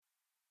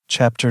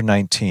Chapter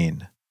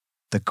 19.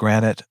 The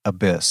Granite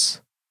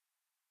Abyss.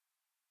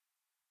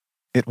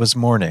 It was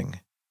morning,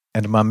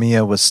 and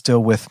Mamiya was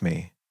still with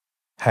me,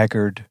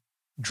 haggard,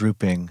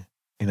 drooping,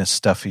 in a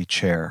stuffy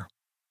chair.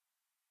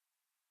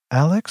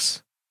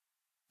 "Alex?"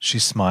 She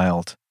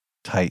smiled,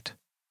 tight,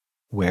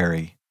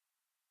 wary.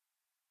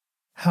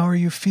 "How are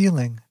you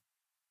feeling?"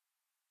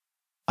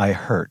 I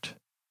hurt,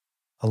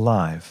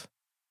 alive.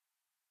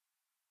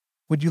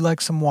 "Would you like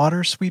some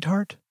water,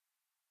 sweetheart?"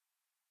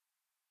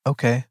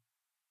 "Okay."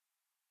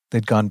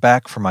 They'd gone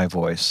back for my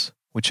voice,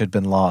 which had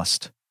been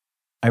lost.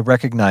 I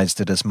recognized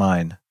it as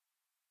mine.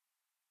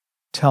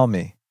 "Tell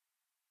me."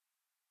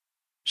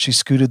 She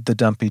scooted the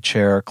dumpy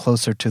chair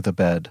closer to the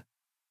bed,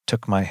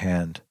 took my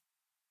hand.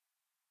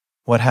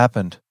 "What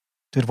happened?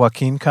 Did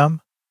Joaquin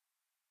come?"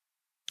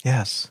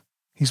 "Yes,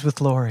 he's with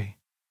Lori.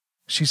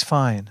 She's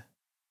fine."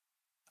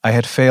 I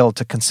had failed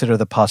to consider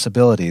the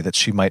possibility that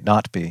she might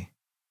not be.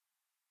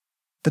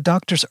 "The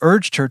doctors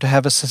urged her to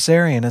have a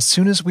cesarean as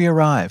soon as we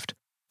arrived,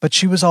 but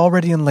she was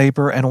already in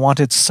labor and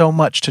wanted so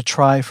much to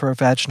try for a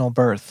vaginal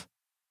birth.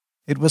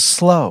 It was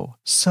slow,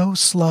 so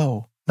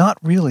slow. Not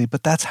really,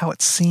 but that's how it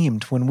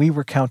seemed when we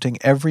were counting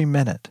every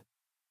minute.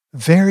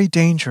 Very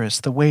dangerous,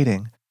 the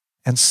waiting,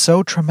 and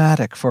so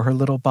traumatic for her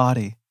little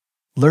body,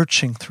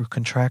 lurching through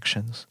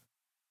contractions.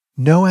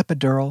 No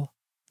epidural,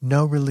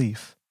 no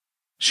relief.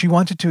 She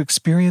wanted to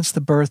experience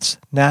the births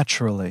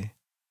naturally.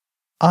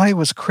 I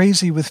was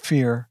crazy with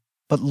fear,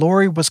 but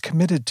Lori was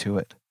committed to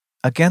it,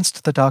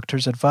 against the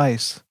doctor's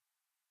advice."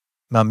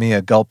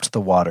 Mamiya gulped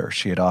the water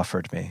she had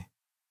offered me.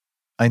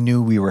 I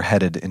knew we were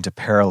headed into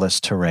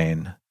perilous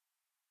terrain.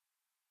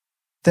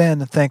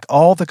 "Then, thank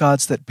all the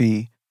gods that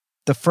be,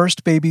 the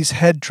first baby's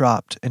head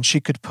dropped and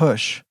she could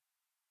push.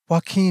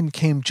 Joaquin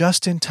came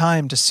just in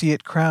time to see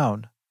it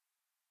crown.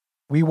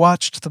 We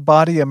watched the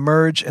body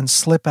emerge and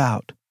slip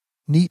out,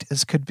 neat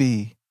as could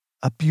be,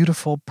 a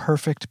beautiful,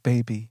 perfect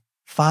baby,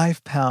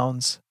 5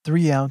 pounds,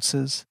 3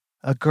 ounces,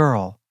 a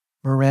girl,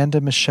 Miranda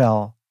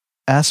Michelle,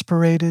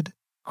 aspirated,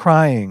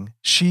 crying,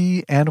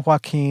 she and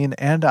Joaquin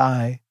and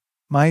I,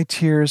 my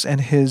tears and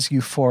his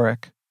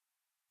euphoric.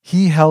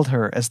 He held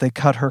her as they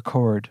cut her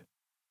cord.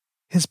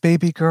 His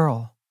baby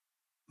girl,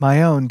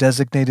 my own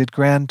designated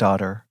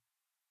granddaughter.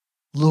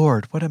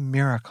 Lord, what a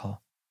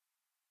miracle."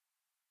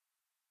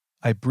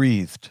 I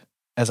breathed,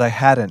 as I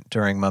hadn't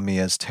during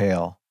Mamiya's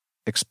tale,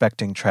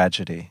 expecting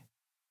tragedy.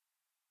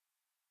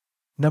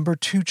 Number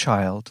 2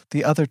 child,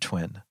 the other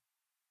twin,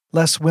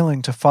 less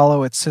willing to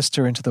follow its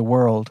sister into the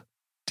world,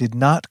 did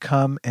not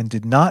come,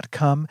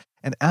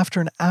 and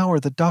after an hour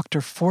the doctor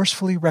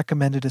forcefully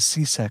recommended a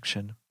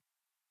C-section.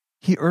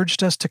 He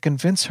urged us to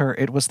convince her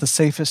it was the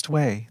safest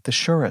way, the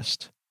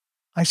surest.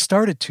 I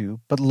started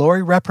to, but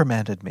Lori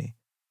reprimanded me.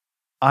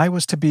 I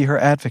was to be her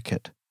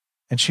advocate,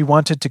 and she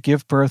wanted to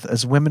give birth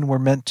as women were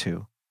meant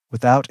to,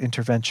 without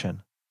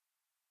intervention.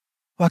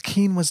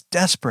 Joaquin was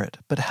desperate,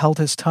 but held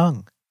his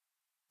tongue.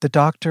 The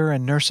doctor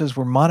and nurses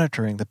were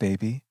monitoring the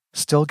baby,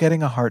 still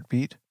getting a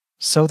heartbeat,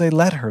 so they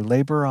let her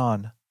labor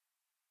on.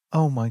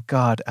 Oh my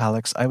God,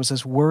 Alex, I was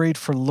as worried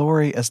for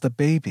Lori as the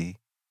baby.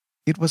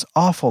 It was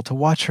awful to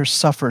watch her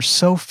suffer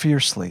so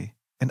fiercely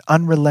and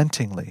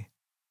unrelentingly.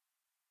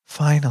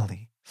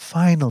 Finally,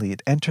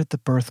 it entered the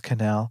birth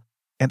canal,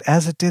 and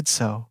as it did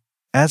so,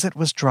 as it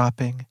was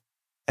dropping,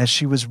 as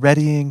she was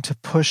readying to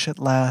push at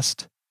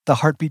last, the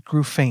heartbeat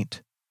grew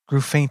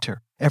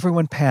fainter.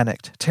 Everyone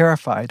panicked,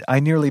 terrified. I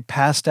nearly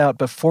passed out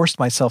but forced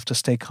myself to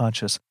stay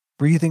conscious,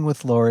 breathing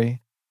with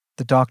Lori.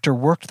 The doctor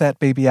worked that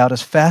baby out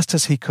as fast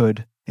as he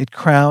could. It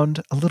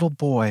crowned a little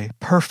boy,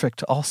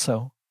 perfect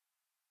also.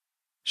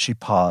 She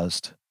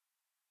paused.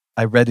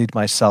 I readied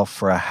myself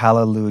for a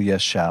hallelujah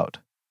shout.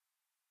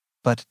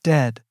 But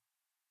dead.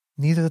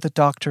 Neither the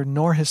doctor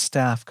nor his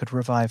staff could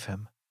revive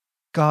him.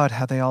 God,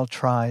 how they all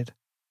tried.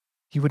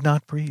 He would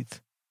not breathe.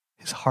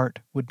 His heart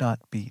would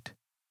not beat.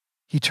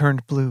 He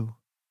turned blue.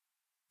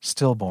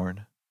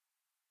 Stillborn.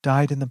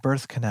 Died in the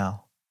birth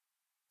canal.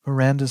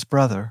 Miranda's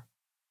brother.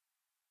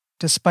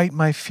 Despite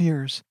my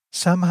fears,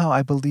 somehow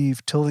I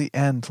believed till the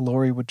end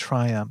Lori would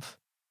triumph.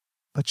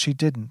 But she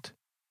didn't.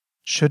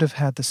 Should have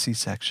had the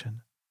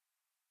C-section.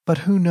 But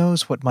who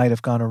knows what might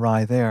have gone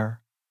awry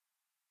there.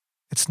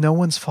 It's no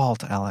one's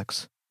fault,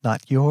 Alex.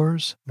 Not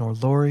yours, nor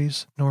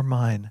Lori's, nor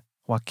mine.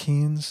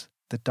 Joaquin's,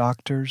 the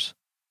doctor's,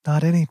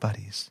 not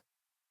anybody's.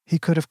 He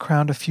could have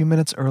crowned a few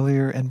minutes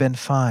earlier and been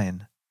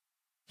fine.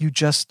 You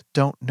just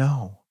don't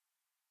know.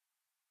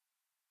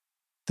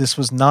 This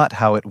was not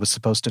how it was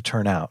supposed to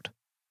turn out.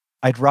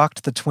 I'd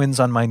rocked the twins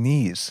on my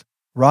knees,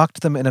 rocked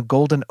them in a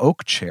golden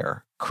oak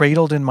chair,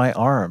 cradled in my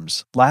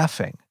arms,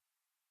 laughing.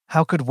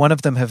 How could one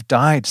of them have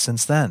died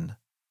since then?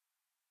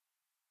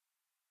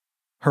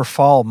 Her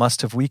fall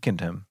must have weakened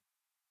him,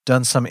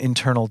 done some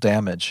internal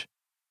damage.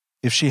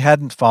 If she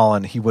hadn't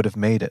fallen, he would have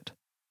made it.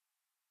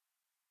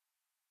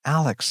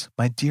 Alex,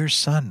 my dear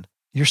son,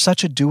 you're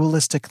such a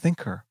dualistic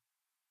thinker.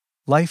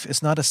 Life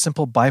is not a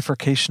simple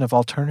bifurcation of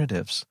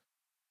alternatives.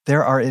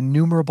 There are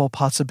innumerable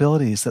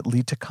possibilities that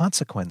lead to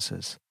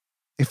consequences.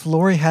 If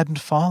Lori hadn't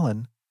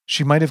fallen,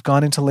 She might have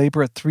gone into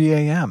labor at 3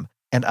 a.m.,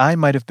 and I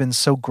might have been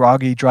so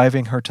groggy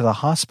driving her to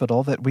the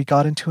hospital that we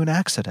got into an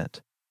accident.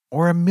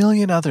 Or a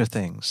million other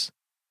things.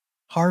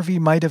 Harvey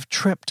might have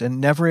tripped and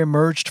never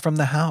emerged from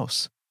the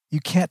house. You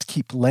can't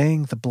keep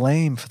laying the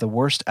blame for the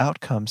worst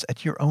outcomes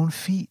at your own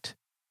feet.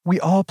 We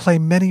all play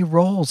many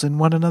roles in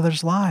one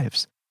another's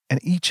lives, and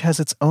each has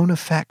its own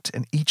effect,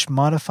 and each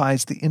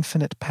modifies the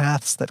infinite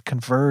paths that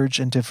converge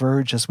and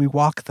diverge as we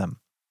walk them.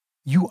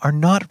 You are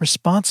not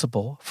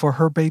responsible for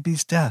her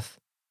baby's death.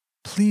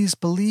 Please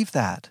believe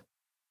that.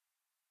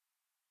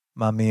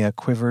 Mamiya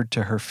quivered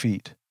to her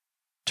feet,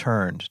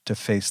 turned to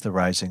face the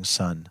rising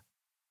sun.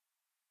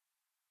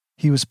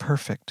 He was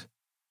perfect,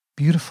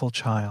 beautiful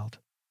child,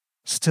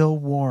 still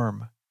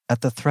warm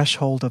at the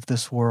threshold of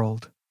this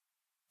world.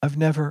 I've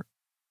never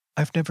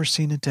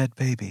seen a dead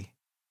baby.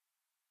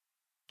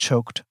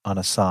 Choked on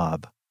a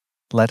sob,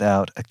 let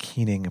out a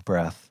keening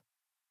breath.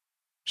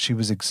 She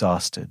was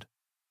exhausted,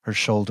 her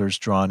shoulders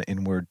drawn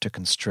inward to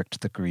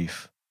constrict the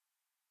grief.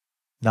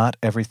 Not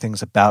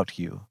everything's about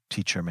you,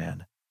 teacher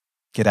man.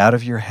 Get out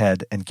of your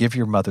head and give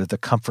your mother the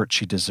comfort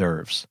she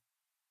deserves.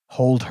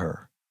 Hold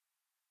her.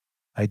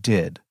 I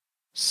did,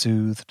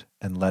 soothed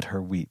and let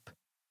her weep.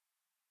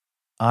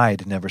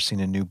 I'd never seen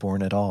a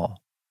newborn at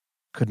all,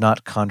 could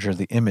not conjure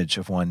the image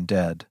of one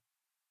dead.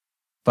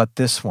 But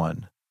this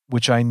one,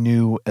 which I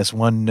knew as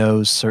one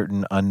knows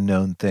certain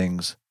unknown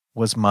things,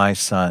 was my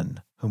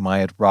son, whom I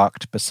had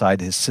rocked beside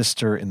his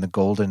sister in the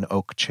golden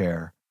oak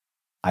chair.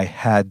 I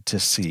had to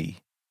see.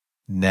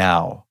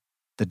 Now,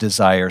 the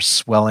desire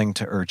swelling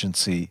to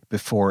urgency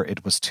before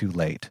it was too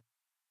late.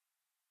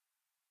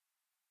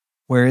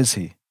 Where is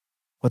he?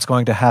 What's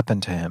going to happen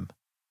to him?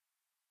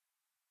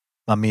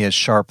 Mamiya's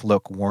sharp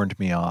look warned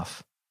me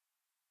off.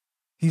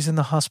 He's in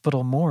the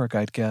hospital morgue,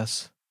 I'd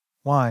guess.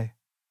 Why?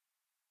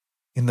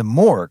 In the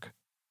morgue?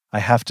 I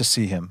have to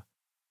see him.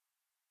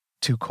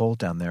 Too cold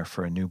down there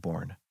for a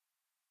newborn.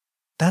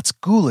 That's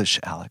ghoulish,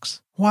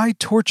 Alex. Why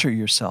torture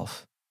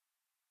yourself?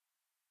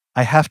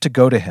 I have to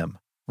go to him,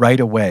 right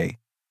away.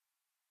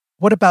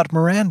 What about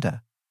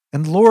Miranda,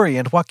 and Lori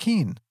and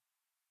Joaquin?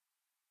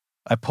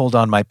 I pulled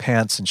on my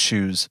pants and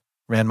shoes,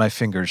 ran my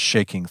fingers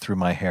shaking through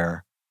my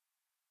hair.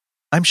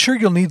 I'm sure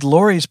you'll need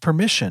Lori's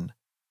permission.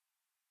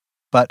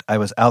 But I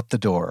was out the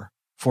door,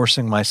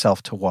 forcing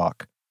myself to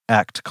walk,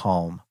 act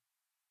calm.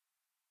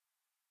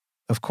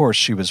 Of course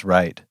she was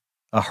right,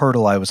 a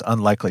hurdle I was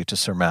unlikely to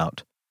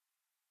surmount.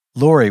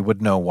 Lori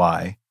would know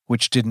why,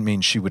 which didn't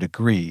mean she would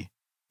agree,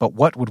 but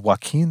what would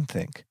Joaquin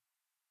think?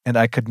 And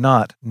I could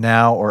not,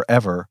 now or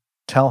ever,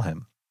 tell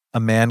him. A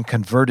man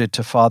converted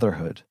to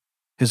fatherhood,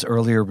 his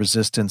earlier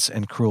resistance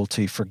and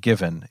cruelty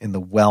forgiven in the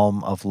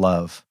whelm of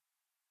love.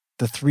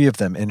 The three of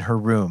them in her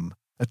room,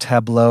 a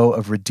tableau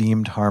of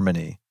redeemed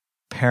harmony,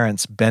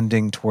 parents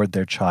bending toward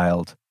their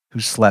child, who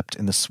slept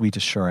in the sweet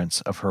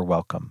assurance of her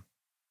welcome.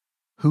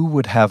 Who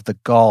would have the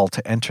gall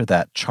to enter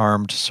that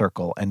charmed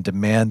circle and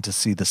demand to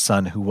see the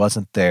son who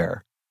wasn't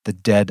there, the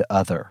dead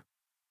other?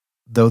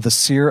 Though the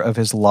sear of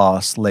his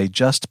loss lay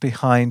just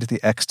behind the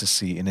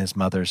ecstasy in his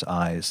mother's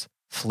eyes,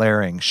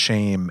 flaring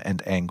shame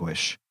and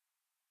anguish,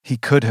 he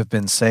could have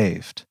been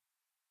saved.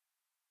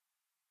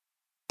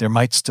 There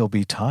might still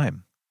be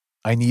time.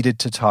 I needed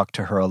to talk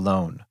to her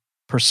alone,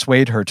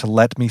 persuade her to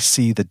let me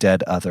see the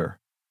dead other.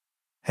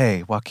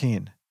 Hey,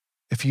 Joaquin,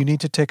 if you need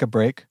to take a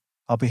break,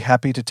 I'll be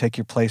happy to take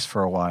your place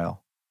for a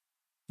while.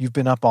 You've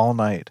been up all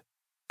night.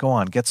 Go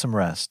on, get some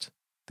rest.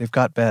 They've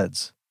got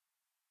beds.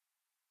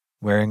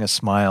 Wearing a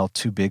smile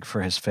too big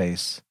for his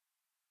face.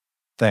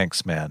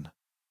 Thanks, man.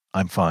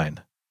 I'm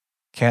fine.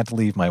 Can't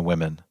leave my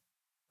women.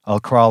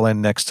 I'll crawl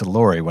in next to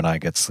Lori when I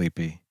get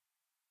sleepy.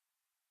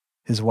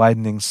 His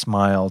widening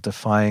smile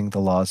defying the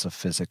laws of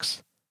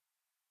physics.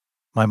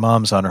 My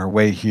mom's on her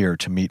way here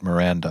to meet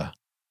Miranda.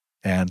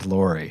 And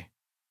Lori.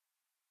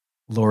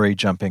 Lori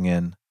jumping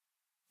in.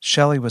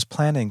 Shelley was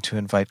planning to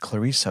invite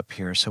Clarice up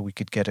here so we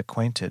could get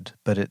acquainted,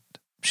 but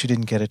she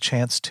didn't get a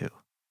chance to.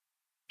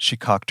 She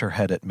cocked her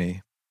head at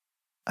me.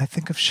 I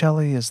think of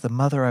Shelley as the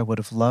mother I would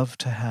have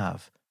loved to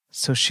have,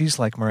 so she's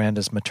like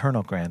Miranda's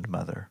maternal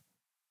grandmother.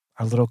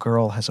 Our little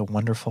girl has a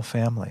wonderful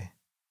family.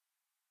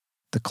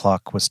 The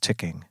clock was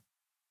ticking.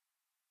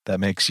 That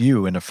makes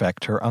you, in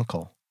effect, her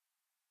uncle.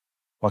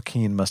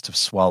 Joaquin must have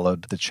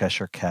swallowed the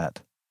Cheshire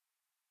cat.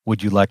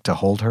 Would you like to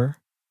hold her?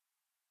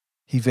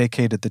 He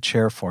vacated the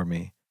chair for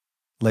me,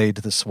 laid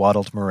the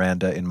swaddled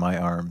Miranda in my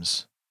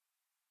arms.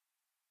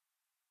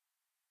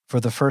 For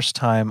the first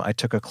time, I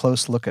took a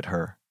close look at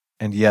her,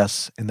 and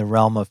yes, in the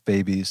realm of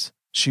babies,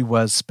 she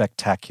was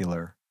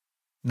spectacular.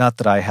 Not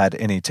that I had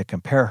any to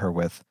compare her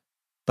with,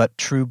 but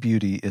true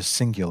beauty is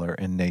singular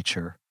in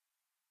nature.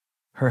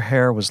 Her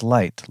hair was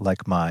light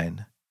like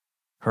mine.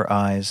 Her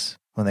eyes,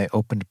 when they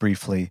opened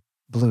briefly,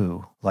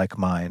 blue like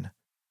mine.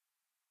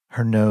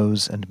 Her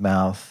nose and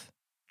mouth,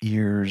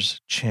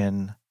 ears,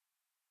 chin,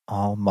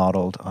 all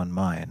modeled on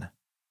mine.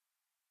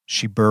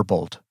 She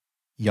burbled,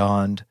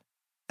 yawned,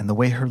 and the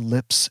way her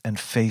lips and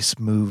face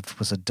moved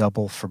was a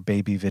double for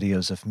baby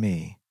videos of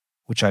me,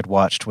 which I'd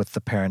watched with the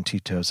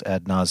parentitos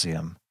ad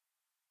nauseum.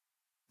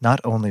 Not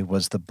only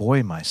was the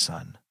boy my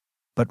son,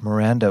 but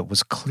Miranda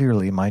was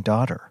clearly my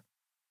daughter.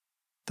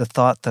 The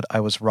thought that I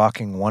was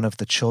rocking one of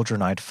the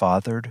children I'd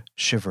fathered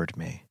shivered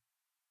me.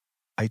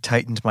 I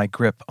tightened my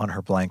grip on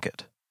her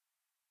blanket.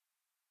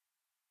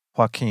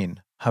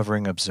 Joaquin,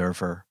 hovering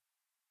observer,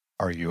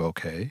 "Are you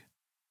okay?"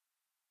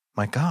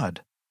 My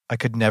God, I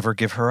could never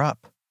give her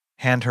up,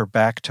 hand her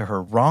back to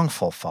her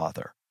wrongful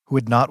father, who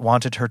had not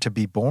wanted her to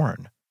be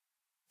born.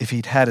 If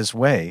he'd had his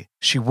way,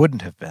 she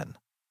wouldn't have been.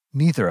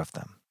 Neither of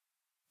them.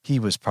 He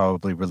was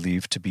probably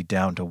relieved to be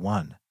down to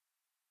one,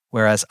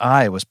 whereas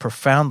I was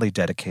profoundly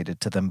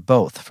dedicated to them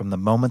both from the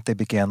moment they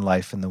began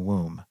life in the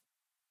womb.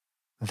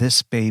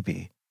 This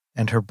baby,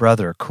 and her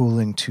brother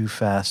cooling too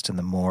fast in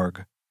the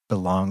morgue,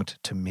 belonged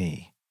to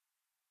me.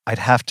 I'd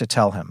have to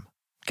tell him,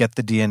 get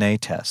the DNA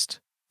test,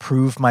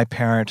 prove my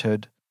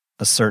parenthood,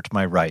 assert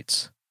my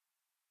rights.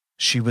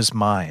 She was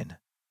mine.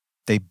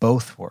 They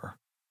both were.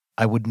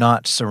 I would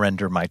not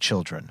surrender my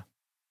children.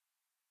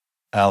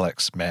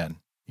 "Alex,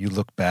 man, you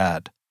look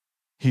bad.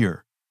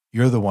 Here,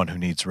 you're the one who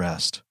needs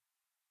rest."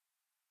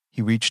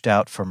 He reached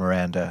out for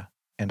Miranda,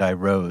 and I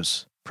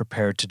rose,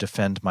 prepared to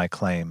defend my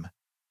claim.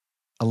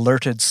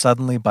 Alerted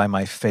suddenly by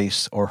my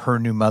face or her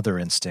new mother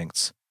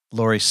instincts,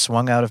 Lori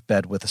swung out of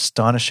bed with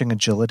astonishing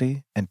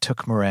agility and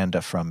took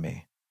Miranda from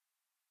me.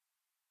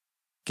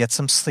 "Get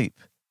some sleep.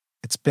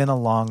 It's been a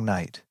long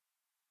night."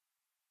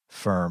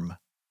 Firm,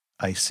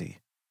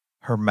 icy,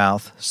 her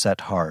mouth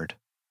set hard.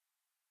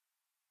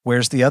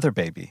 "Where's the other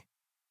baby?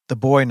 The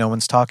boy no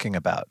one's talking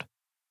about?"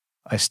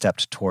 I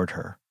stepped toward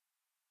her.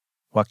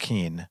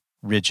 Joaquin,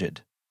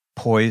 rigid,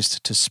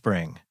 poised to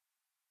spring.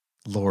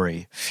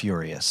 Lori,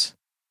 furious.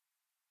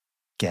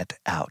 "Get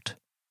out."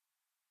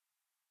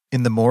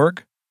 "In the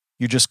morgue?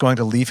 You're just going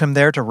to leave him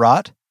there to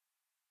rot?"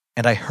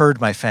 And I heard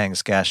my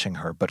fangs gashing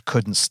her, but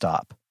couldn't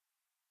stop.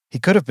 He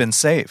could have been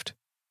saved.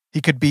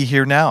 He could be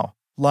here now,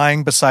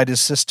 lying beside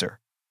his sister.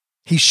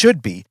 He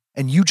should be,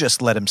 and you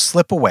just let him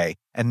slip away,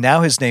 and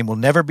now his name will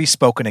never be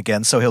spoken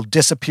again, so he'll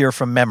disappear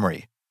from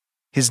memory.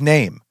 His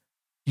name.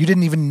 You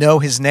didn't even know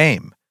his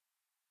name.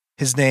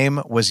 His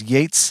name was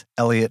Yates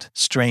Eliot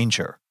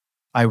Stranger.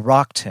 I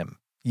rocked him,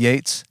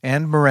 Yates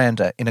and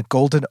Miranda, in a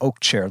golden oak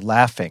chair,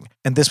 laughing,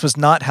 and this was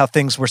not how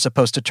things were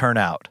supposed to turn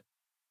out.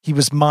 He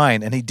was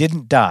mine, and he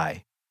didn't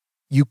die.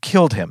 You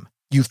killed him.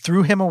 You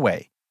threw him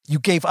away. You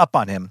gave up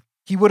on him.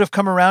 He would have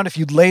come around if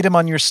you'd laid him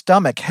on your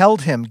stomach,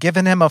 held him,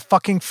 given him a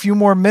fucking few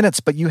more minutes,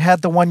 but you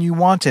had the one you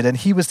wanted, and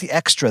he was the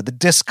extra, the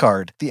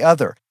discard, the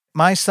other.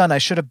 My son, I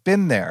should have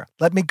been there.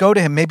 Let me go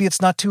to him. Maybe it's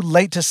not too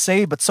late to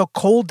save, but so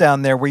cold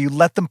down there where you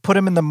let them put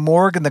him in the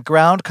morgue in the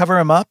ground, cover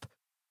him up.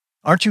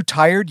 Aren't you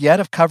tired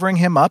yet of covering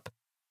him up?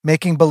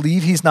 Making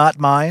believe he's not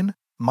mine?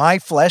 My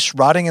flesh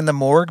rotting in the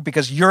morgue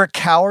because you're a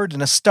coward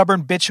and a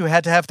stubborn bitch who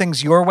had to have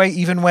things your way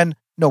even when,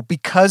 no,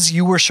 because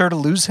you were sure to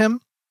lose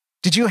him?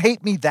 Did you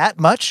hate me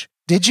that much?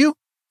 Did you?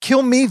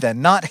 Kill me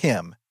then, not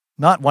him.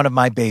 Not one of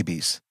my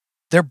babies.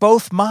 They're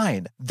both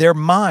mine. They're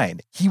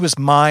mine. He was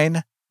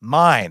mine.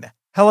 Mine.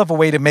 Hell of a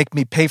way to make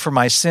me pay for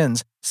my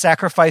sins,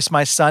 sacrifice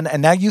my son, and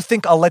now you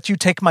think I'll let you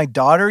take my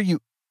daughter?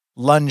 You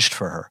lunged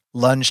for her,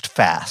 lunged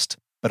fast,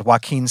 but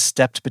Joaquin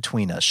stepped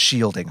between us,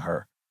 shielding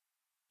her.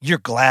 You're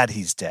glad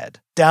he's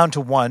dead. Down to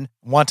one,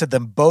 wanted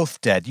them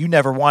both dead. You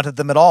never wanted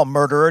them at all,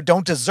 murderer.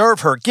 Don't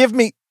deserve her. Give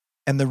me...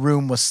 And the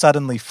room was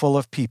suddenly full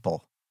of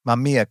people.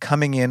 Mamia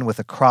coming in with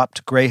a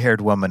cropped,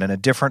 gray-haired woman and a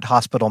different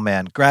hospital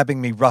man grabbing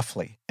me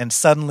roughly, and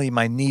suddenly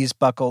my knees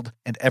buckled,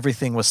 and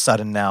everything was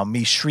sudden now,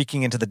 me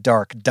shrieking into the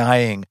dark,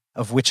 dying,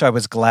 of which I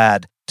was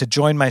glad, to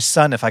join my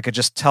son if I could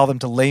just tell them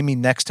to lay me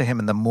next to him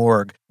in the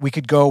morgue. We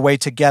could go away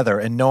together,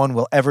 and no one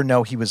will ever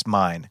know he was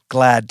mine,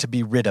 glad to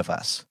be rid of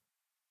us.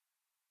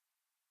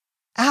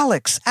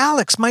 Alex,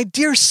 my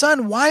dear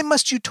son, why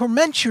must you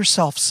torment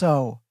yourself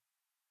so?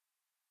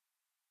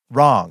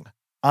 Wrong.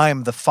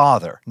 I'm the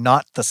father,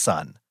 not the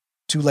son.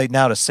 Too late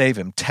now to save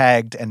him,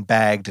 tagged and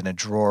bagged in a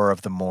drawer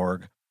of the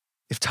morgue.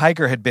 If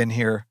Tiger had been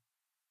here,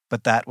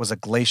 but that was a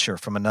glacier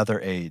from another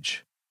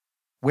age.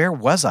 Where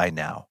was I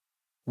now?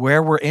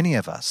 Where were any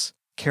of us,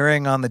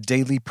 carrying on the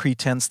daily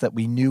pretense that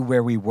we knew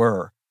where we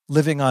were,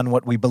 living on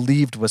what we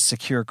believed was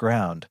secure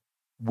ground,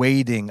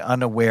 wading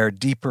unaware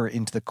deeper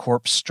into the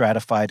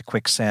corpse-stratified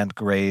quicksand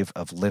grave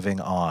of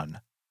living on?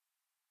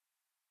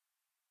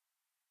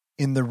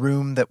 In the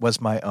room that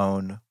was my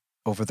own,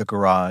 over the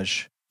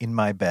garage, in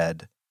my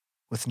bed,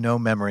 with no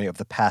memory of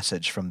the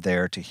passage from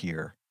there to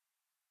here.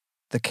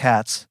 The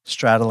cats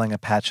straddling a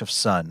patch of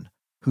sun,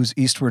 whose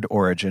eastward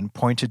origin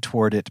pointed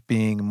toward it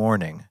being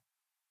morning.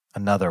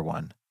 Another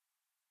one.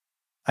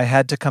 I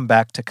had to come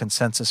back to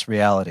consensus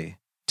reality,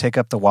 take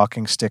up the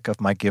walking stick of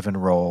my given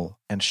role,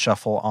 and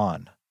shuffle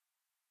on.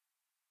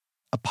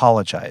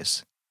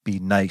 Apologize, be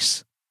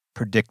nice,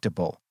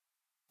 predictable,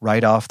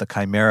 write off the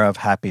chimera of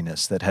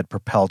happiness that had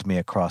propelled me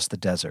across the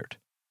desert.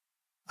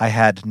 I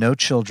had no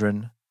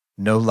children,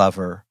 no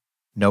lover,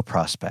 no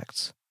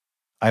prospects.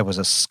 I was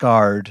a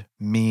scarred,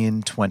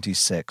 mean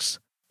 26,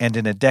 and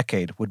in a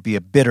decade would be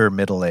a bitter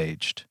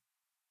middle-aged.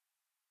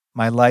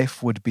 My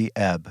life would be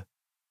ebb,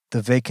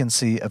 the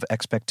vacancy of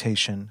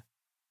expectation,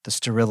 the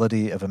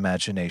sterility of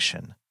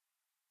imagination,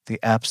 the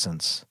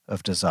absence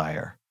of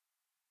desire.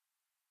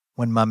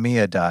 When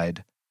Mamiya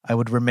died, I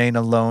would remain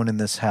alone in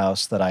this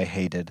house that I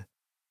hated,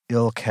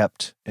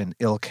 ill-kept and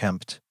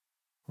ill-kempt,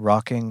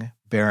 rocking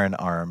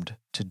barren-armed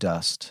to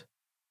dust.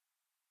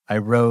 I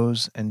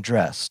rose and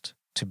dressed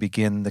to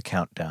begin the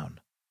countdown.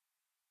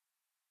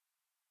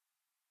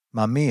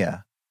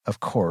 Mamiya, of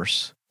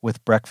course,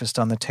 with breakfast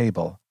on the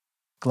table,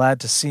 glad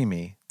to see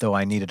me, though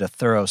I needed a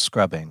thorough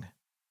scrubbing.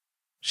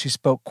 She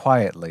spoke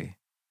quietly,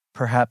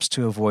 perhaps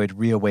to avoid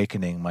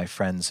reawakening my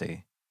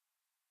frenzy.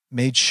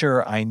 Made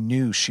sure I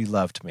knew she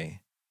loved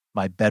me,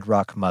 my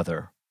bedrock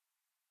mother.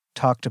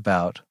 Talked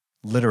about,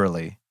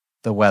 literally,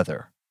 the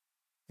weather.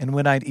 And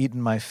when I'd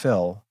eaten my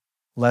fill,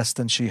 less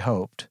than she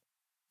hoped,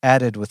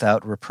 added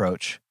without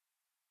reproach,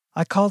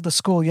 "I called the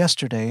school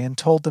yesterday and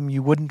told them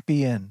you wouldn't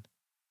be in.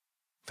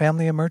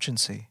 Family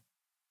emergency.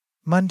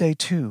 Monday,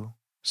 too,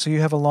 so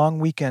you have a long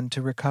weekend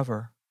to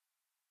recover."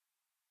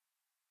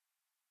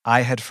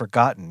 I had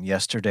forgotten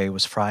yesterday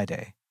was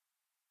Friday.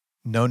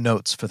 No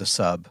notes for the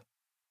sub.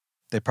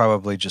 They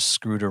probably just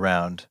screwed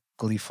around,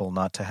 gleeful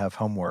not to have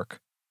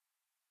homework.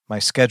 My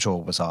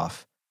schedule was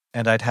off,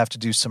 and I'd have to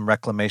do some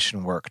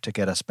reclamation work to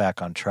get us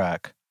back on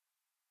track.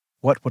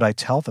 What would I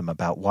tell them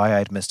about why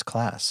I'd missed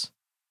class?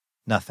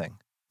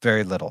 Nothing.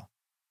 Very little.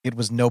 It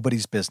was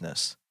nobody's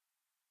business.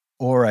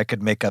 Or I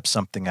could make up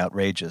something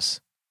outrageous,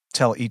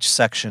 tell each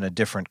section a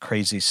different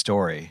crazy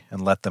story,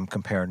 and let them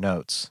compare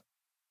notes.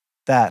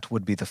 That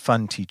would be the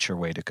fun teacher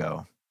way to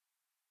go.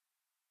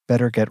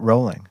 Better get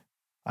rolling.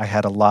 I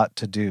had a lot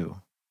to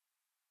do.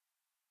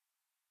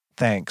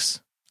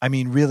 Thanks. I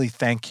mean, really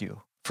thank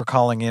you for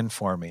calling in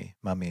for me,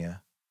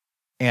 Mamiya.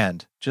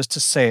 And, just to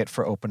say it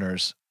for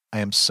openers, I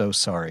am so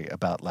sorry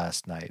about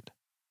last night.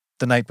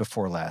 The night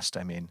before last,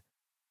 I mean.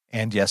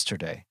 And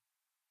yesterday.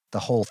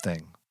 The whole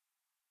thing.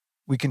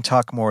 We can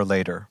talk more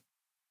later.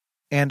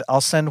 And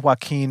I'll send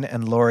Joaquin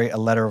and Lori a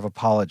letter of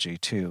apology,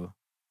 too.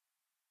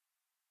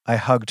 I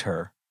hugged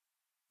her.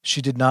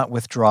 She did not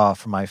withdraw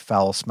from my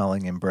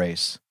foul-smelling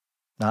embrace.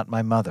 Not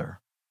my mother.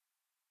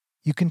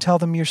 "You can tell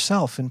them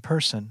yourself in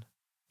person,"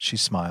 she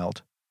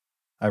smiled.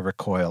 I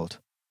recoiled.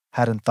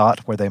 Hadn't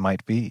thought where they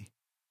might be.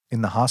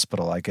 In the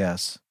hospital, I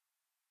guess.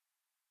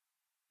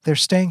 "They're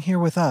staying here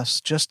with us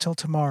just till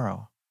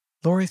tomorrow.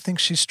 Lori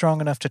thinks she's strong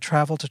enough to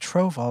travel to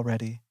Trove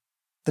already.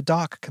 The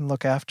doc can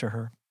look after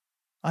her.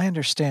 I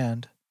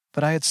understand,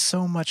 but I had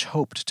so much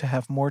hoped to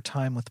have more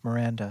time with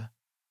Miranda.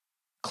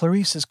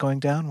 Clarice is going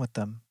down with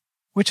them,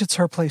 which it's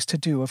her place to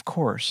do, of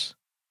course."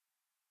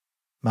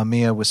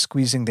 Mamiya was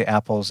squeezing the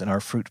apples in our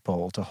fruit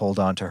bowl to hold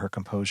on to her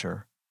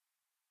composure.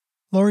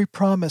 "Lori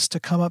promised to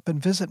come up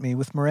and visit me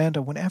with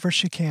Miranda whenever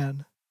she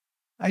can.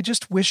 I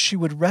just wish she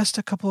would rest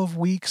a couple of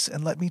weeks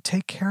and let me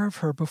take care of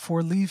her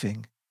before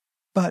leaving.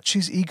 But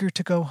she's eager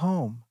to go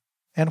home,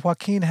 and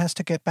Joaquin has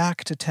to get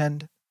back to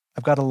tend.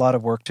 I've got a lot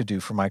of work to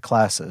do for my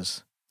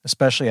classes,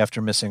 especially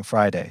after missing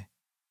Friday."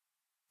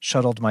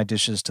 Shuttled my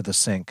dishes to the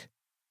sink,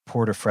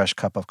 poured a fresh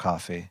cup of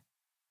coffee.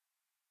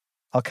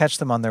 "I'll catch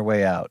them on their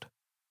way out."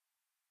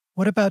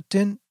 "What about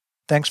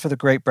Thanks for the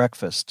great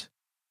breakfast."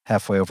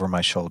 Halfway over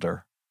my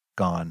shoulder.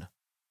 Gone.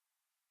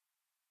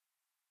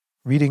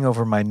 Reading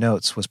over my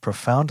notes was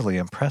profoundly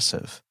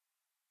impressive.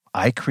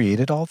 I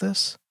created all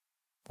this?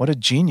 What a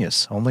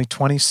genius, only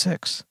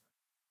 26.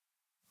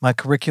 My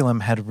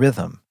curriculum had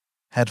rhythm,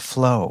 had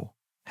flow,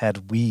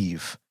 had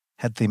weave,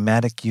 had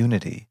thematic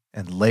unity,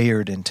 and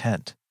layered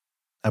intent.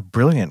 A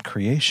brilliant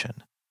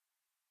creation.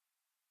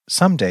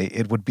 Someday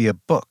it would be a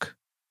book,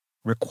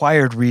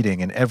 required reading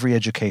in every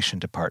education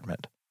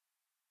department.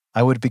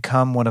 I would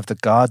become one of the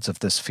gods of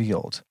this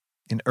field,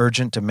 in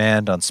urgent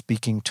demand on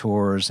speaking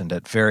tours and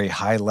at very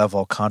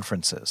high-level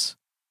conferences.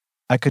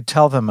 I could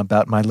tell them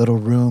about my little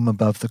room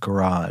above the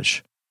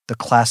garage, the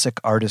classic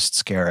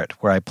artist's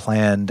garret where I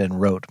planned and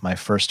wrote my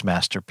first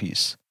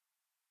masterpiece.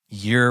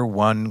 Year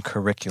 1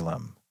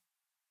 curriculum.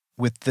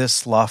 With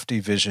this lofty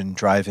vision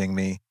driving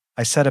me,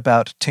 I set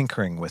about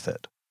tinkering with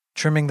it,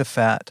 trimming the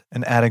fat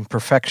and adding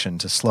perfection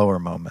to slower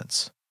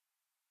moments.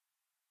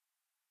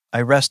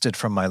 I rested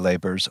from my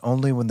labors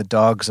only when the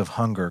dogs of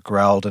hunger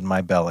growled in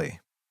my belly.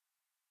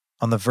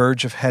 On the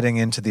verge of heading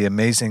into the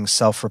amazing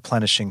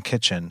self-replenishing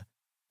kitchen,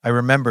 I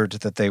remembered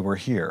that they were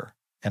here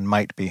and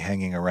might be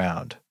hanging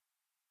around.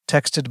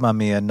 Texted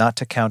Mamiya not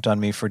to count on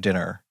me for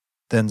dinner,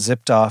 then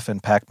zipped off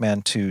in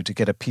Pac-Man 2 to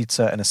get a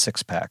pizza and a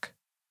six-pack.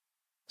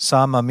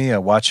 Saw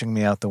Mamiya watching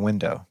me out the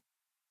window.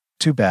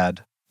 Too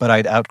bad, but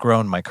I'd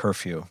outgrown my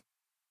curfew.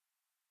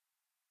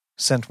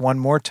 Sent one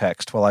more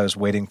text while I was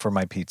waiting for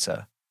my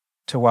pizza,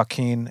 to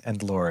Joaquin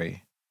and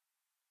Lori.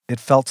 It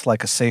felt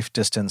like a safe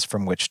distance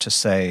from which to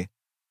say,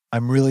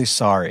 "I'm really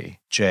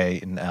sorry, J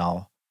and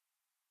L.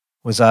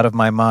 Was out of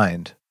my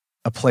mind,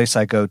 a place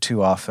I go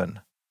too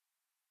often.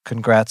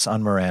 Congrats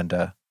on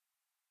Miranda.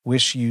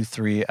 Wish you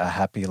three a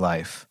happy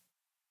life.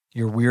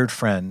 Your weird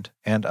friend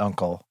and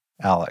uncle,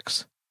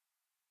 Alex."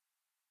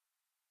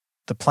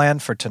 The plan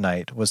for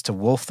tonight was to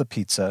wolf the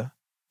pizza,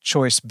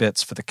 Choice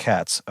bits for the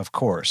cats, of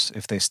course,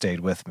 if they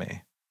stayed with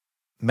me.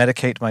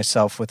 Medicate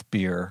myself with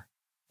beer,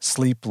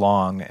 sleep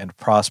long, and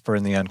prosper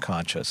in the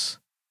unconscious.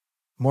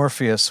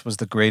 Morpheus was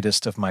the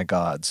greatest of my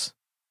gods.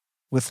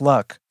 With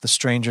luck, the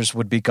strangers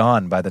would be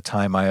gone by the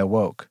time I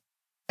awoke,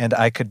 and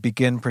I could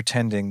begin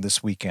pretending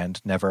this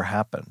weekend never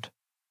happened.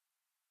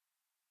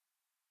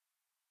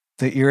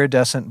 The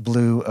iridescent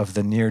blue of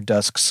the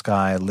near-dusk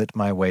sky lit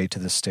my way to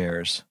the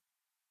stairs.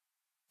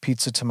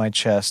 Pizza to my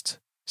chest,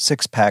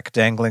 six-pack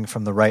dangling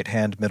from the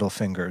right-hand middle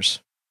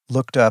fingers.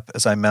 Looked up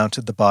as I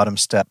mounted the bottom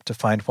step to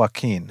find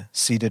Joaquin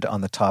seated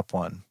on the top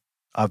one,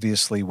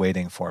 obviously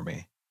waiting for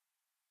me.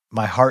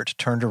 My heart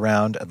turned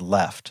around and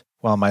left,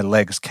 while my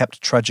legs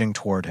kept trudging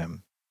toward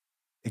him.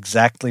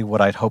 Exactly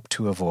what I'd hoped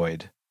to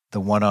avoid, the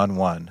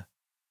one-on-one.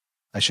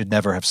 I should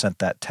never have sent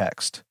that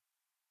text.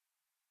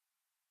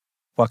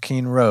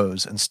 Joaquin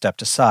rose and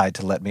stepped aside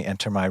to let me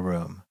enter my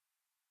room,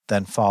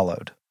 then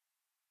followed.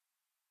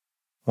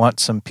 Want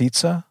some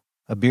pizza?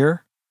 A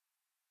beer?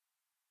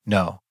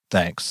 No,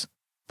 thanks,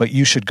 but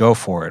you should go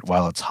for it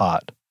while it's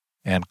hot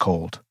and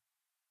cold.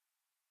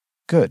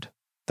 Good,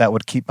 that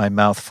would keep my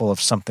mouth full of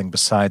something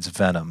besides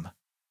venom.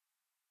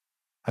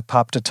 I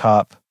popped a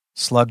top,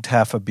 slugged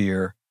half a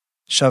beer,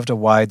 shoved a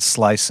wide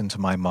slice into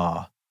my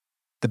maw.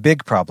 The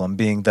big problem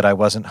being that I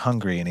wasn't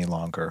hungry any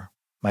longer.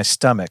 My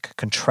stomach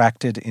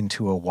contracted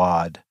into a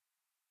wad.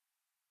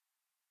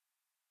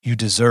 You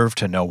deserve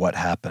to know what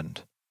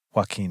happened,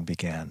 Joaquin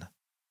began.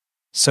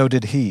 So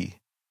did he,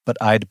 but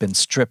I'd been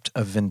stripped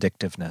of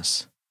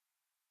vindictiveness.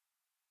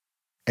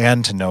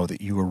 And to know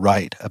that you were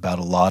right about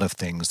a lot of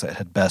things that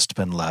had best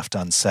been left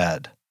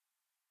unsaid.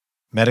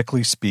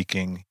 Medically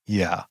speaking,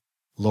 yeah,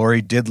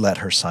 Lori did let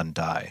her son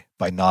die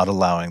by not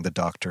allowing the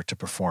doctor to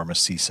perform a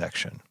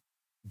C-section.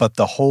 But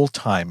the whole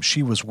time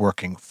she was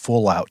working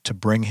full out to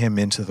bring him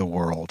into the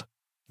world,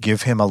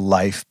 give him a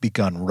life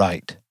begun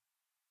right.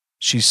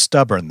 She's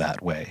stubborn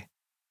that way.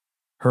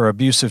 Her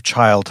abusive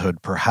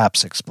childhood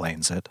perhaps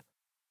explains it,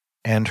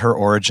 and her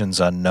origins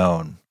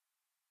unknown.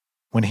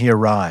 When he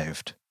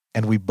arrived,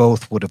 and we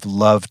both would have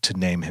loved to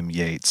name him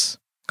Yates,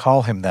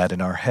 call him that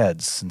in our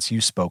heads since you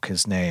spoke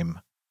his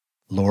name,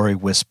 Lori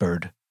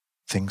whispered,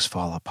 "Things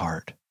fall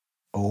apart,"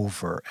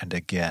 over and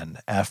again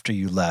after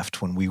you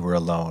left when we were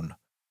alone.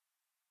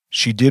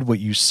 She did what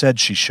you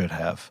said she should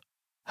have,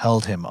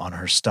 held him on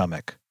her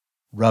stomach,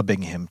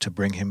 rubbing him to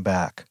bring him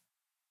back.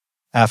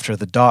 After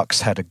the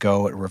docs had a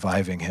go at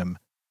reviving him,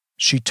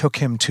 she took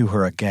him to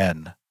her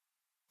again,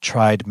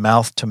 tried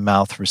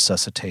mouth-to-mouth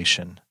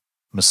resuscitation,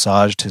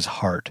 massaged his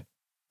heart,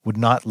 would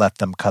not let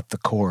them cut the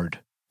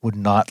cord, would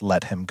not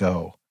let him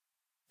go.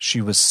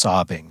 She was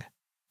sobbing,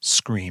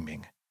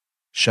 screaming.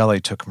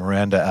 Shelley took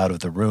Miranda out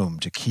of the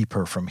room to keep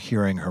her from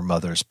hearing her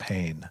mother's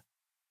pain.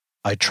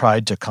 I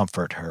tried to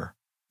comfort her,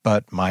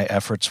 but my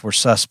efforts were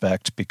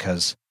suspect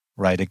because,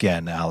 right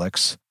again,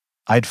 Alex,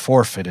 I'd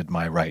forfeited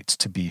my rights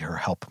to be her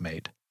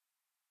helpmate.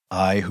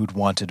 I who'd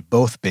wanted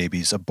both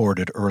babies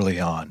aborted early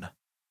on,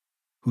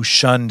 who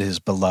shunned his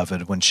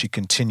beloved when she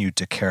continued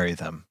to carry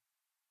them.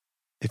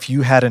 If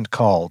you hadn't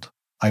called,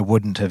 I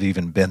wouldn't have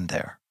even been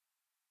there.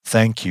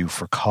 Thank you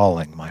for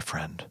calling, my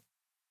friend.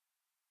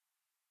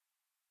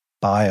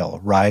 Bile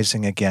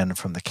rising again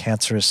from the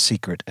cancerous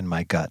secret in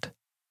my gut.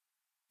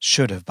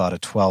 Should have bought a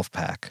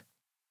 12-pack.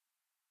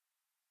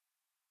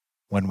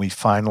 When we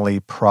finally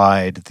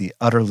pried the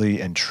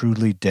utterly and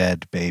truly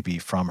dead baby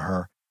from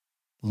her,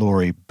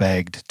 Lori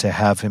begged to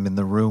have him in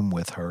the room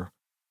with her,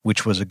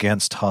 which was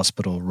against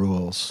hospital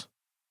rules.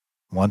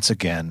 Once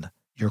again,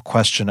 your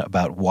question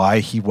about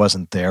why he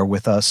wasn't there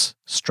with us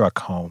struck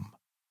home.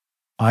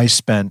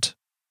 The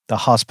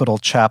hospital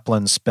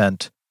chaplain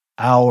spent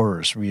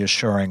hours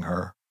reassuring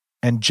her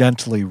and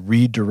gently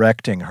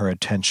redirecting her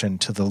attention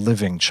to the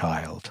living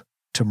child,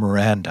 to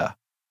Miranda.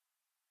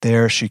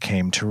 There she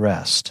came to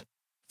rest.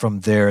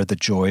 From there the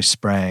joy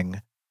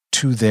sprang,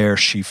 to there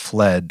she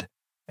fled,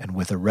 and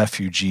with a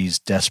refugee's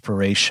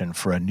desperation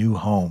for a new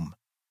home,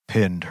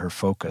 pinned her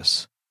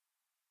focus.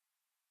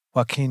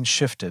 Joaquin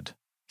shifted,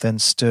 then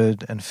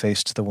stood and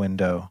faced the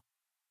window,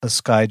 a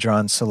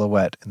sky-drawn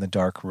silhouette in the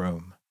dark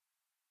room.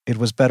 It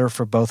was better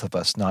for both of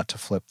us not to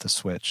flip the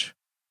switch.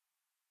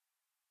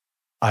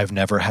 I've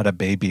never had a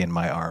baby in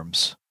my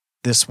arms,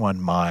 this one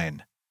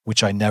mine,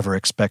 which I never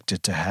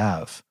expected to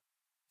have.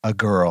 A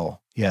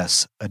girl,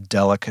 yes, a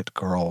delicate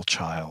girl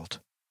child.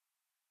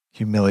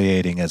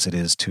 Humiliating as it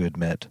is to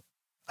admit,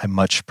 I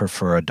much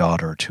prefer a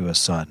daughter to a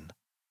son.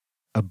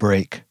 A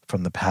break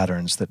from the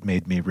patterns that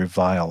made me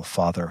revile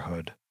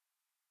fatherhood.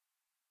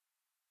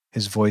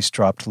 His voice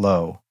dropped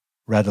low,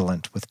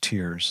 redolent with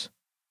tears.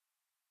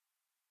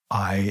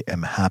 I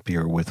am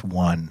happier with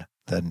one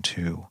than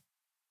two,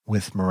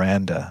 with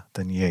Miranda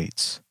than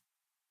Yates.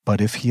 But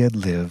if he had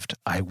lived,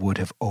 I would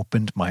have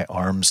opened my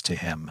arms to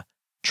him,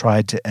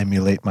 tried to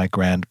emulate my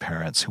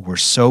grandparents who were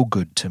so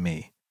good to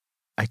me.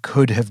 I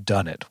could have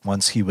done it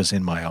once he was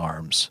in my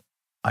arms.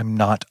 I'm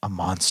not a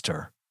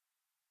monster.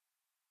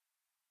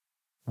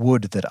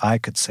 Would that I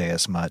could say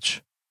as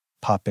much,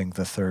 popping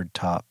the third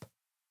top.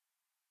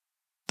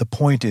 The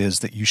point is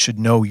that you should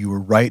know you were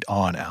right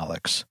on,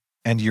 Alex,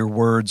 and your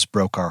words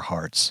broke our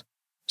hearts,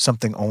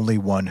 something only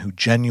one who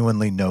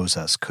genuinely knows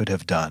us could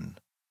have done.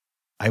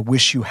 I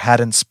wish you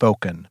hadn't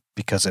spoken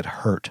because it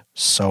hurt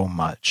so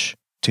much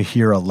to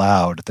hear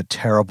aloud the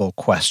terrible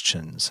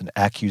questions and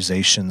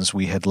accusations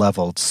we had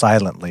leveled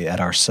silently at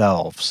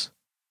ourselves.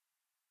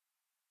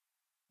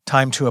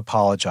 Time to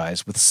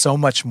apologize with so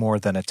much more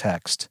than a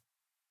text.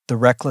 The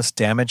reckless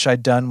damage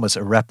I'd done was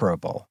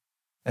irreparable,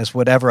 as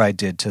whatever I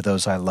did to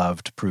those I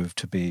loved proved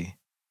to be.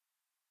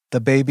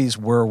 The babies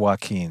were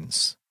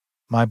Joaquin's.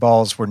 My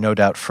balls were no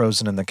doubt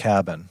frozen in the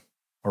cabin,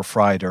 or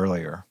fried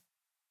earlier.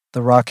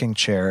 The rocking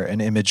chair an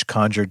image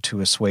conjured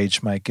to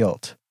assuage my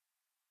guilt.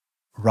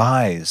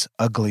 Rise,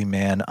 ugly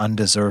man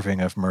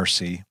undeserving of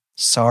mercy,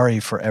 sorry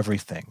for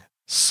everything,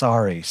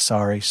 sorry,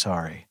 sorry,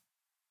 sorry.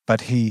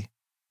 But he,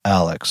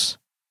 Alex,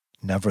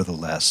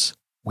 nevertheless,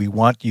 we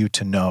want you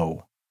to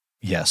know,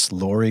 yes,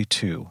 Lori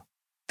too,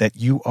 that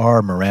you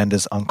are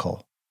Miranda's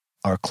uncle,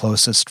 our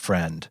closest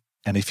friend,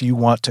 and if you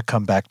want to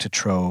come back to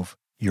Trove,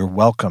 you're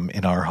welcome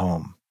in our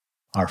home,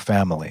 our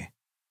family.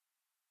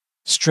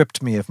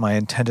 Stripped me of my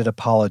intended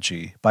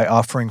apology by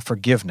offering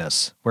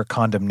forgiveness where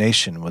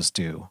condemnation was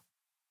due.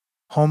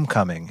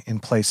 Homecoming in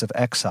place of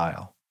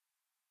exile.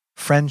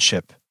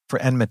 Friendship for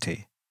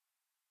enmity.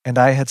 And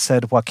I had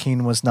said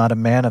Joaquin was not a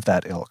man of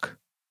that ilk.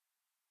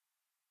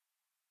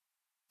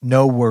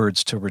 No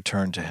words to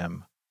return to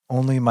him,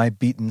 only my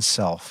beaten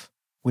self,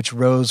 which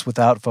rose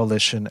without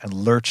volition and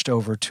lurched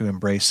over to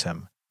embrace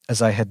him,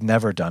 as I had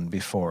never done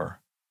before.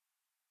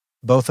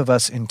 Both of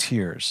us in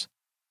tears,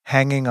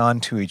 hanging on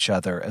to each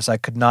other as I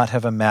could not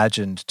have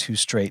imagined two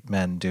straight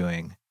men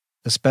doing,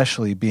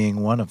 especially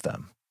being one of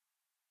them.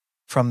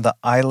 From the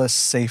eyeless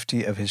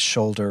safety of his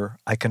shoulder,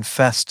 I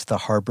confessed the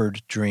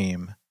harbored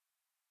dream.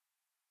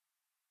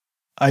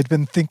 I'd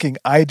been thinking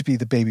I'd be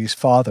the baby's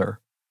father,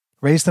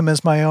 raise them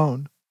as my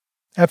own.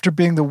 After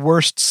being the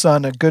worst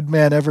son a good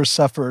man ever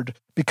suffered,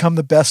 become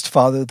the best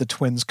father the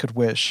twins could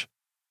wish.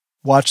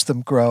 Watch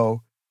them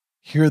grow,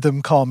 hear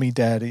them call me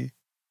daddy,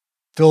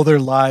 fill their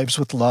lives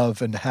with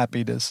love and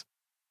happiness.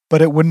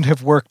 But it wouldn't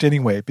have worked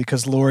anyway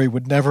because Lori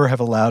would never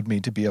have allowed me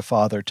to be a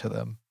father to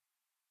them.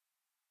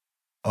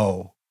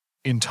 Oh,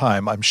 in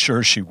time I'm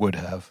sure she would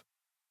have.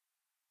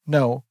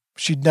 No,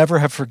 she'd never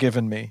have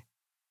forgiven me.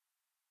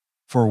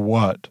 For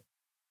what?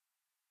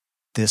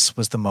 This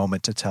was the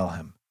moment to tell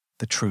him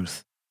the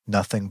truth,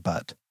 nothing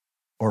but,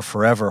 or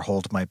forever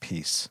hold my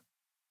peace.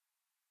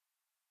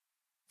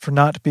 For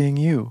not being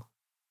you.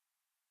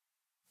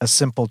 A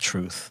simple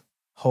truth,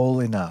 whole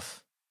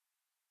enough.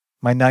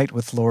 My night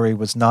with Lori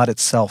was not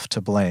itself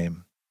to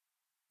blame,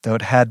 though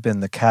it had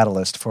been the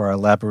catalyst for our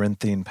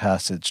labyrinthine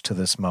passage to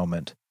this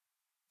moment.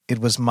 It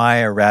was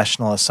my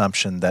irrational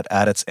assumption that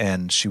at its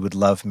end she would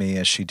love me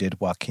as she did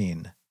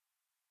Joaquin.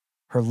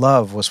 Her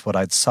love was what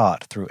I'd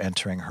sought through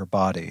entering her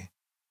body.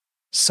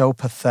 So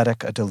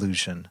pathetic a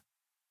delusion.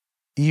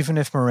 Even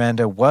if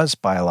Miranda was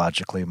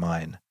biologically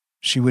mine,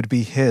 she would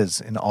be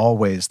his in all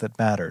ways that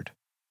mattered.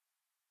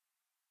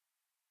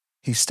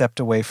 He stepped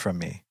away from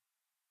me,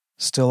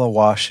 still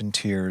awash in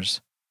tears,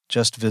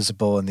 just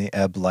visible in the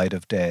ebb light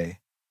of day,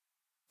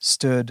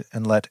 stood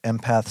and let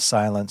empath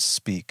silence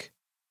speak.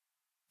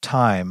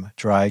 Time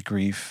dry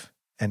grief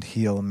and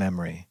heal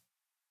memory,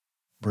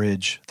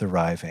 bridge the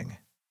riving.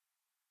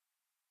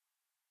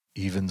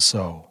 Even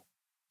so,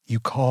 you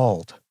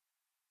called.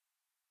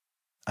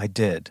 I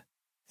did,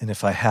 and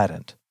if I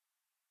hadn't,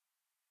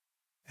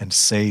 and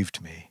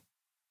saved me.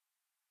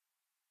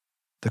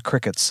 The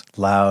crickets,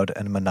 loud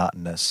and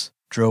monotonous,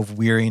 drove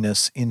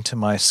weariness into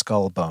my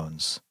skull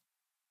bones.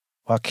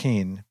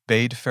 Joaquin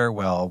bade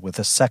farewell with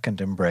a second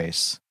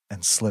embrace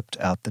and slipped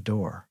out the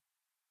door.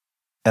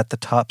 At the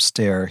top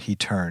stair he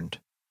turned.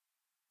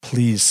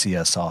 Please see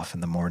us off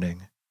in the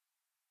morning.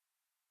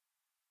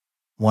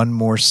 One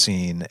more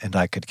scene and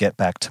I could get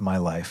back to my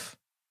life,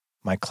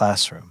 my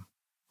classroom,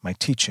 my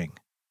teaching.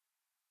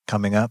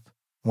 Coming up,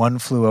 One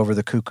Flew Over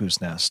the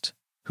Cuckoo's Nest,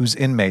 whose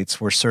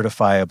inmates were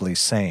certifiably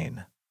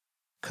sane,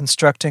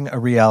 constructing a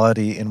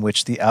reality in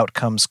which the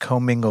outcomes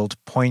commingled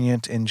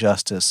poignant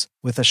injustice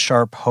with a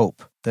sharp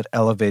hope that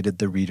elevated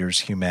the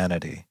reader's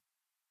humanity.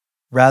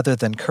 Rather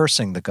than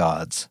cursing the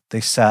gods,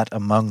 they sat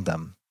among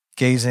them,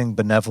 gazing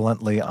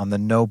benevolently on the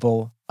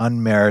noble,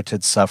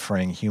 unmerited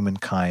suffering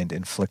humankind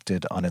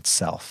inflicted on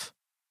itself.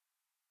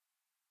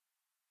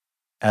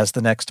 As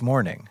the next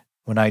morning,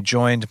 when I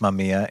joined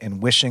Mamiya in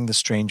wishing the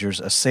strangers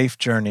a safe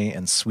journey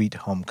and sweet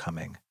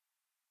homecoming.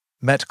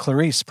 Met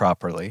Clarice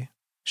properly,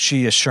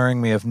 she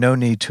assuring me of no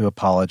need to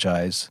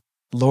apologize,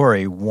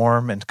 Lori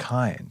warm and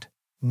kind,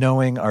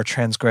 knowing our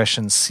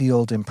transgressions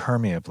sealed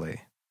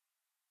impermeably.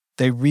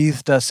 They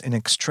wreathed us in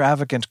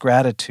extravagant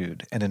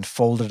gratitude and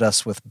enfolded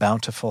us with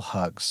bountiful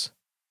hugs.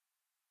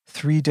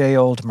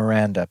 3-day-old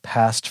Miranda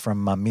passed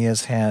from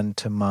Mamiya's hand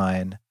to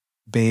mine,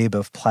 babe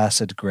of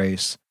placid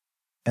grace,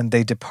 and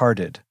they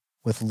departed,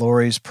 with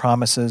Lori's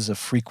promises of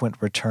frequent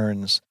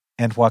returns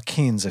and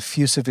Joaquin's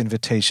effusive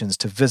invitations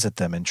to visit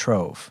them in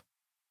Trove.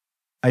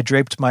 I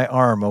draped my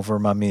arm over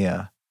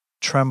Mamiya,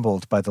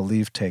 trembled by the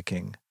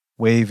leave-taking,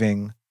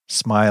 waving,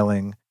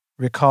 smiling,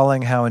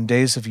 recalling how in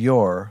days of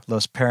yore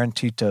Los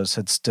Parentitos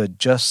had stood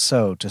just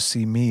so to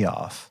see me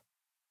off.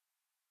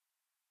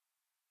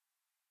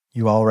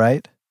 "You all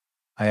right?"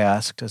 I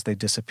asked as they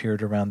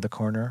disappeared around the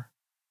corner.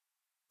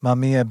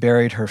 Mamiya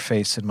buried her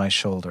face in my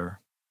shoulder.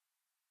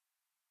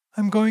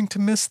 "I'm going to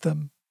miss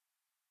them,"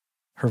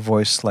 her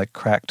voice like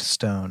cracked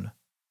stone.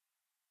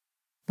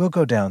 "We'll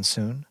go down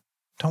soon.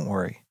 Don't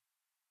worry,"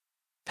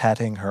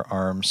 patting her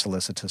arm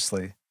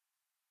solicitously.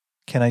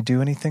 "Can I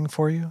do anything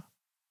for you?"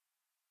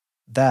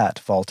 That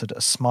vaulted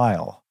a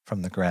smile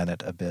from the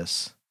granite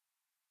abyss.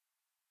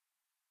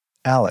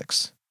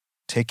 Alex,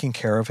 taking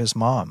care of his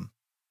mom,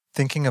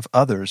 thinking of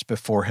others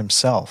before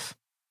himself,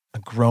 a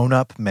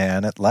grown-up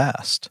man at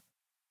last,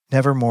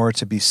 never more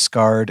to be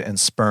scarred and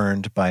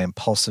spurned by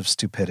impulsive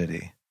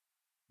stupidity.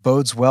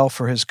 Bodes well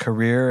for his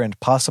career and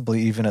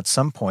possibly even at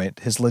some point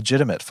his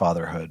legitimate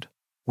fatherhood,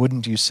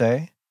 wouldn't you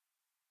say?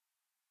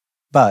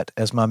 But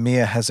as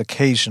Mamiya has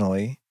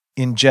occasionally,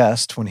 in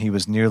jest when he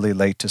was nearly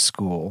late to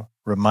school,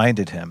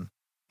 reminded him,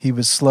 he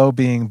was slow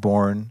being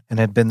born and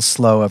had been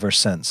slow ever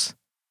since.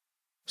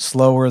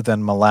 Slower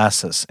than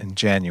molasses in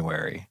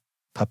January,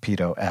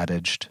 Papito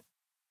adaged.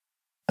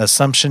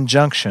 Assumption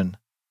Junction,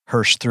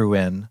 Hirsch threw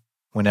in,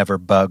 whenever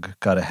Bug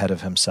got ahead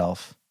of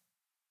himself.